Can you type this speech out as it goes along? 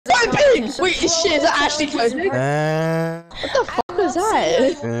CarPig! Wait, shit, is that actually CarPig? What the fuck was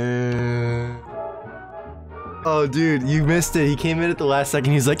that? Oh, dude, you missed it. He came in at the last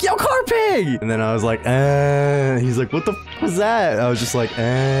second. He's like, yo, CarPig! And then I was like, He's like, what the fuck was that? I was just like,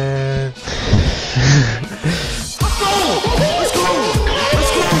 Let's go! Let's go!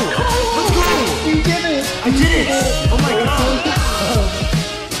 Let's go! Let's go! You did it! I did it! Oh my god!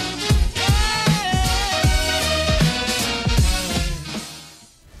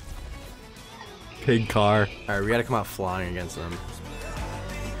 PigCar. Alright, we gotta come out flying against them.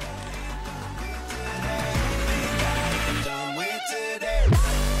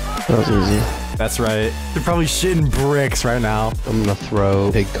 That was easy. That's right. They're probably shitting bricks right now. I'm gonna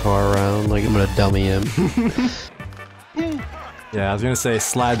throw PigCar around, like I'm gonna dummy him. Yeah, I was gonna say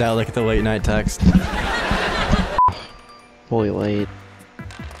slide that like at the late night text. Fully late.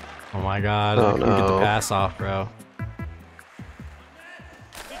 Oh my god, Oh, I can get the pass off, bro.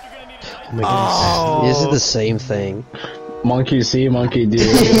 Oh my goodness. This is the same thing. Monkey see, monkey do.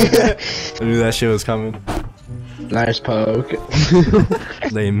 I knew that shit was coming. Nice poke.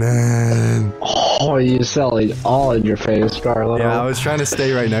 Man. Oh, you selling all in your face, Carlo. Yeah, I was trying to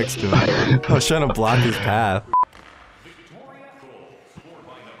stay right next to him. I was trying to block his path.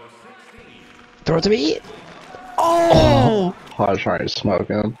 Throw it to me! Oh! I was trying to smoke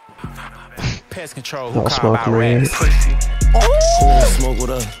him. Pest control. I'll smoke him right. Oh! Smoke with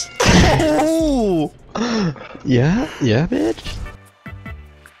us. Oh! Yeah? Yeah, bitch?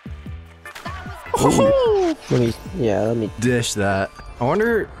 Oh! Let me Dish that. I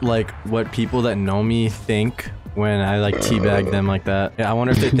wonder, like, what people that know me think when I, like, teabag them like that. Yeah, I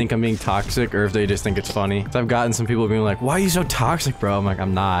wonder if they think I'm being toxic or if they just think it's funny. So I've gotten some people being like, why are you so toxic, bro? I'm like,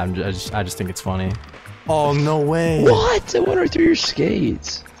 I'm not. I just think it's funny. Oh, no way. What? I went right through your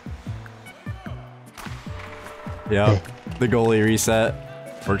skates. Yep. The goalie reset.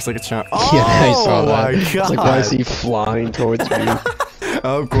 Works like a champ. Oh, Yeah, I saw that. My It's God. like, why is he flying towards me?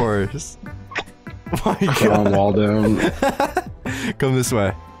 Of course. My John God. Walden. Come this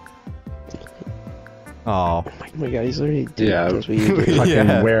way. Oh. Oh my god, he's literally doing Yeah, this what you do. fucking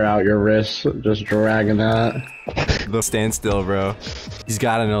Yeah. wear out your wrists, just dragging that. The standstill, bro. He's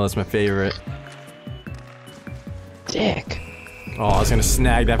gotta know that's my favorite. Dick. Oh, I was gonna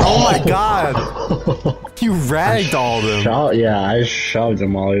snag that. Oh my God. You ragdolled him. Yeah, I shoved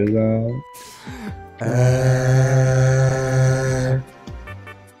him while he was out.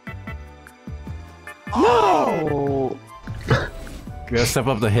 No! You gotta step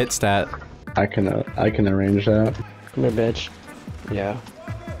up the hit stat. I can arrange that. Come here, bitch. Yeah.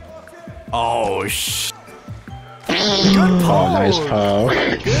 Oh, sh. Good Oh, poke. nice poke.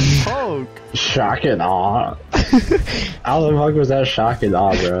 Good poke. Shock and awe. How the fuck was that shock and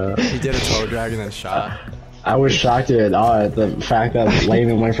awe, bro? He did a toe drag and then shot. I was shocked and awe at the fact that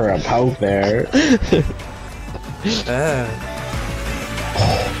Layman went for a poke there.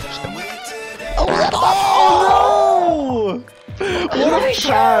 Oh no! What a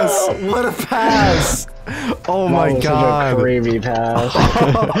pass! What a pass! Oh my That was God! Such a creamy pass.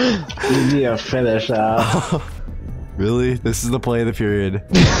 You need to finish that. Really? This is the play of the period.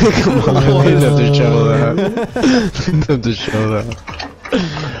 Come on, we have to show that. We have to show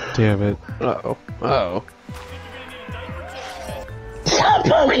that. Damn it. Uh-oh. Uh-oh. Stop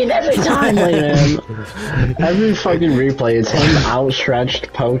poking every time, Layman. Every fucking replay, it's him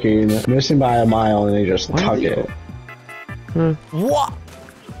outstretched poking, missing by a mile, and they just tuck it. What?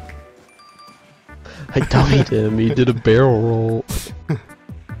 I dummied him. He did a barrel roll.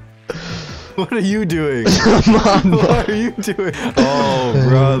 What are you doing? Come on, What are you doing? Oh,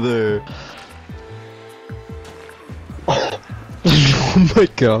 brother. Oh my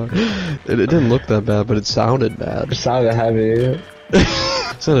god. It didn't look that bad, but it sounded bad. It sounded heavy.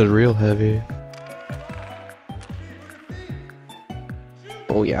 It sounded real heavy.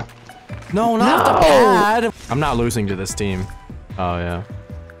 Oh yeah. No, not the pad. I'm not losing to this team. Oh yeah.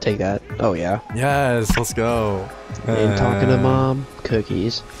 Take that. Oh yeah. Yes, let's go. Ain't talking to mom.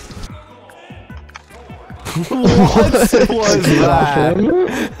 Cookies. What was that?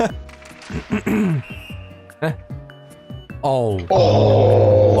 Oh.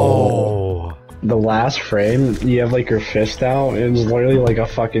 Oh. The last frame, you have like your fist out, and it's literally like a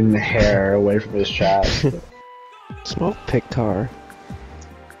fucking hair away from his chest. Smoke PigCar.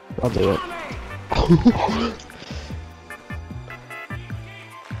 I'll do it.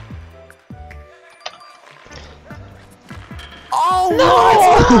 Oh no!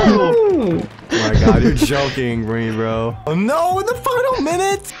 Oh my God, you're joking me, bro. Oh no, in the final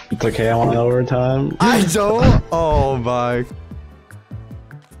minute! It's okay, I want overtime. I don't. Oh my.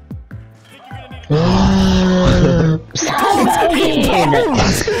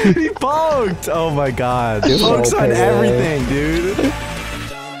 He poked! Oh my god. Pokes on everything, dude.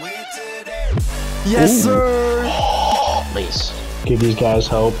 Yes, sir! Please. Give these guys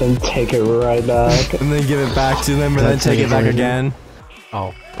hope and take it right back. And then give it back to them and then take it back again.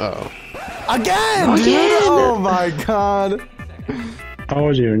 Oh. Uh-oh. Again, dude! Oh my god. I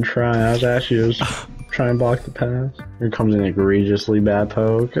wasn't even trying. I was actually just trying to block the pass. Here comes an egregiously bad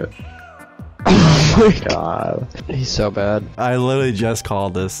poke. Oh my god. He's so bad. I literally just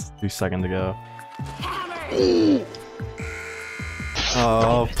called this 2 seconds ago.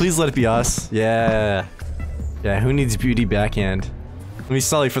 Oh, please let it be us. Yeah. Yeah, who needs beauty backhand? Let me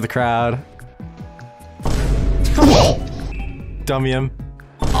sully for the crowd. Dummy him.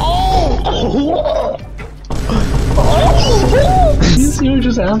 You see what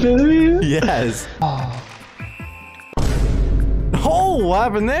just happened to me? Yes. Oh, what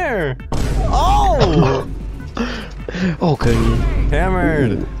happened there? Oh! Okay.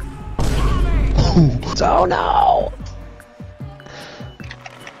 Hammered. Oh no!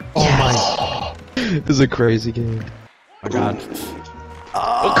 Oh my. This is a crazy game. Oh my god.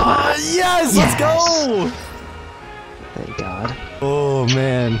 Oh, come on. Yes, let's go! Thank God. Oh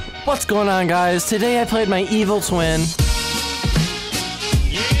man. What's going on, guys? Today I played my evil twin.